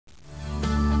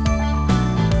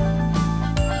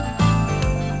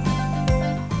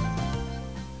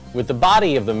With the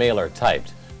body of the mailer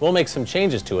typed, we'll make some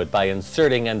changes to it by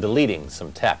inserting and deleting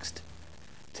some text.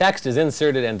 Text is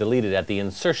inserted and deleted at the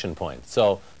insertion point,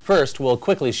 so first we'll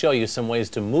quickly show you some ways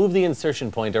to move the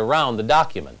insertion point around the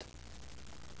document.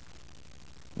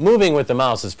 Moving with the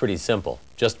mouse is pretty simple.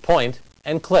 Just point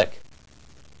and click.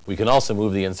 We can also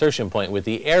move the insertion point with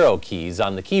the arrow keys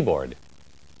on the keyboard.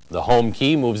 The home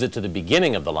key moves it to the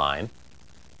beginning of the line,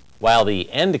 while the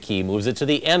end key moves it to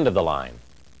the end of the line.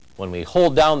 When we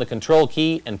hold down the control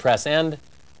key and press end,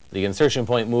 the insertion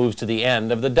point moves to the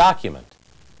end of the document.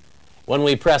 When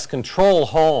we press control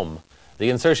home, the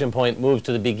insertion point moves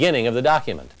to the beginning of the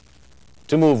document.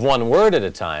 To move one word at a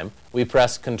time, we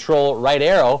press control right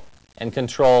arrow and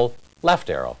control left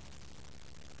arrow.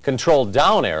 Control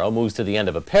down arrow moves to the end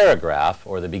of a paragraph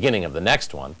or the beginning of the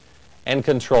next one, and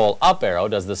control up arrow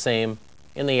does the same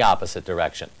in the opposite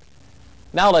direction.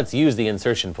 Now let's use the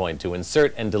insertion point to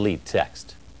insert and delete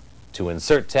text. To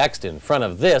insert text in front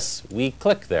of this, we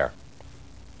click there.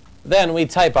 Then we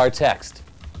type our text.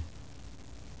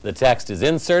 The text is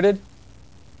inserted,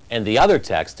 and the other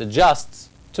text adjusts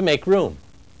to make room.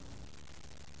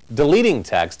 Deleting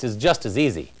text is just as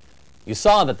easy. You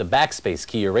saw that the backspace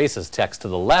key erases text to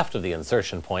the left of the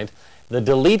insertion point. The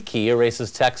delete key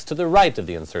erases text to the right of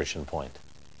the insertion point.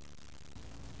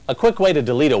 A quick way to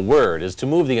delete a word is to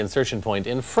move the insertion point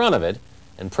in front of it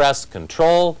and press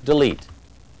Control Delete.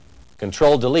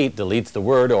 Control Delete deletes the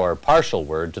word or partial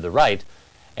word to the right,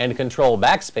 and Control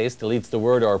Backspace deletes the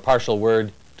word or partial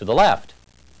word to the left.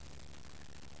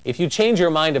 If you change your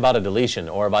mind about a deletion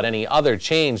or about any other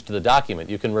change to the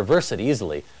document, you can reverse it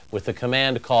easily with the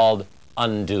command called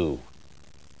undo.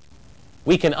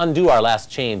 We can undo our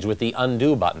last change with the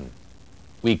undo button.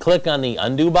 We click on the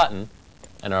undo button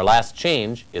and our last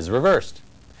change is reversed.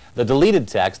 The deleted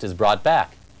text is brought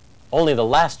back. Only the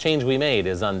last change we made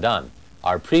is undone.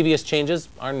 Our previous changes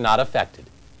are not affected.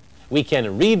 We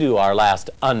can redo our last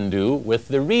undo with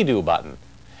the redo button.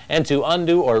 And to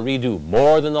undo or redo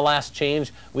more than the last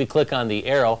change, we click on the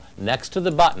arrow next to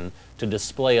the button to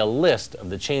display a list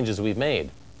of the changes we've made.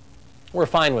 We're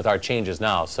fine with our changes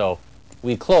now, so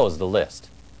we close the list.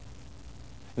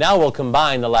 Now we'll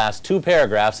combine the last two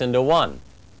paragraphs into one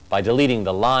by deleting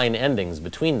the line endings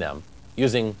between them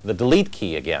using the delete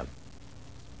key again.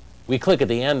 We click at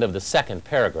the end of the second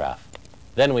paragraph.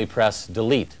 Then we press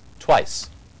delete twice.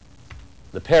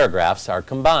 The paragraphs are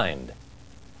combined.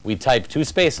 We type 2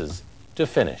 spaces to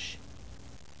finish.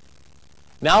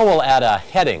 Now we'll add a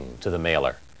heading to the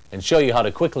mailer and show you how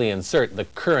to quickly insert the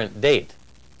current date.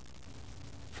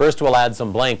 First, we'll add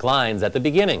some blank lines at the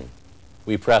beginning.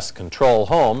 We press Control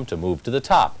Home to move to the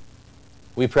top.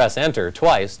 We press Enter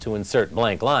twice to insert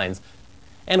blank lines,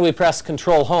 and we press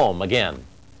Control Home again.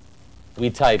 We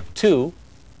type 2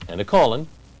 and a colon,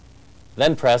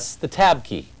 then press the Tab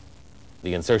key.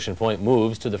 The insertion point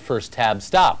moves to the first tab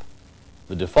stop.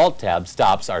 The default tab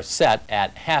stops are set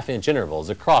at half-inch intervals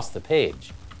across the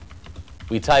page.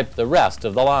 We type the rest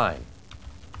of the line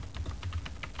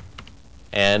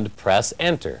and press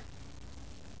Enter.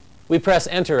 We press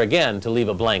Enter again to leave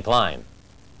a blank line.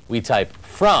 We type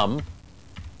From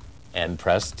and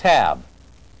press Tab.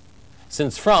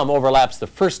 Since From overlaps the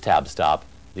first tab stop,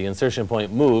 the insertion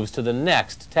point moves to the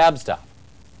next tab stop.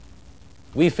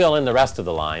 We fill in the rest of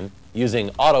the line using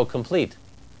autocomplete.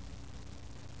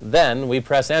 Then we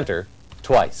press Enter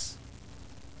twice.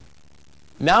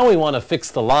 Now we want to fix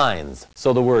the lines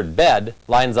so the word bed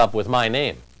lines up with my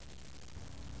name.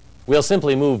 We'll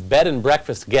simply move Bed and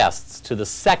Breakfast Guests to the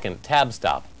second tab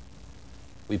stop.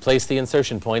 We place the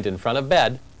insertion point in front of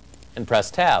bed and press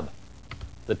Tab.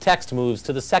 The text moves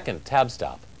to the second tab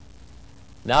stop.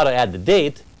 Now to add the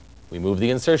date, we move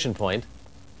the insertion point,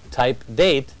 type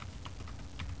date,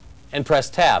 and press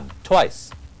Tab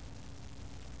twice.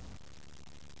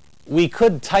 We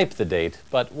could type the date,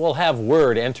 but we'll have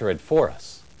Word enter it for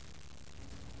us.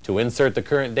 To insert the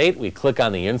current date, we click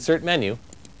on the Insert menu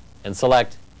and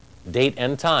select Date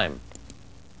and Time.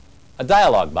 A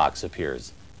dialog box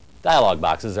appears. Dialog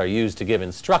boxes are used to give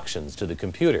instructions to the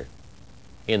computer.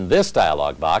 In this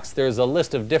dialog box, there's a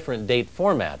list of different date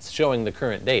formats showing the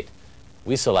current date.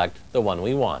 We select the one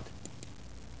we want.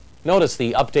 Notice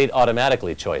the Update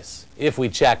Automatically choice. If we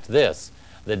checked this,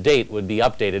 the date would be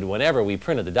updated whenever we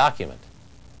printed the document.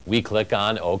 We click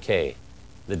on OK.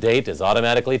 The date is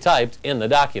automatically typed in the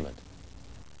document.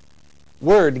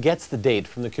 Word gets the date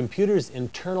from the computer's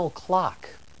internal clock.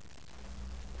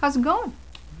 How's it going?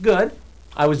 Good.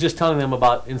 I was just telling them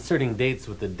about inserting dates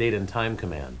with the date and time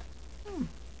command.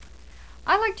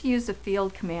 I like to use the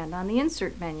field command on the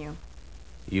insert menu.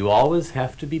 You always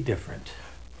have to be different.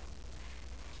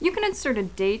 You can insert a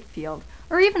date field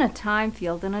or even a time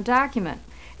field in a document.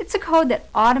 It's a code that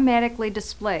automatically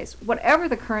displays whatever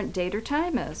the current date or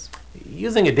time is.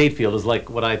 Using a date field is like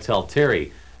what I tell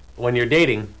Terry. When you're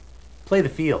dating, play the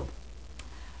field.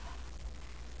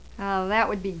 Oh, that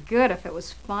would be good if it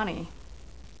was funny.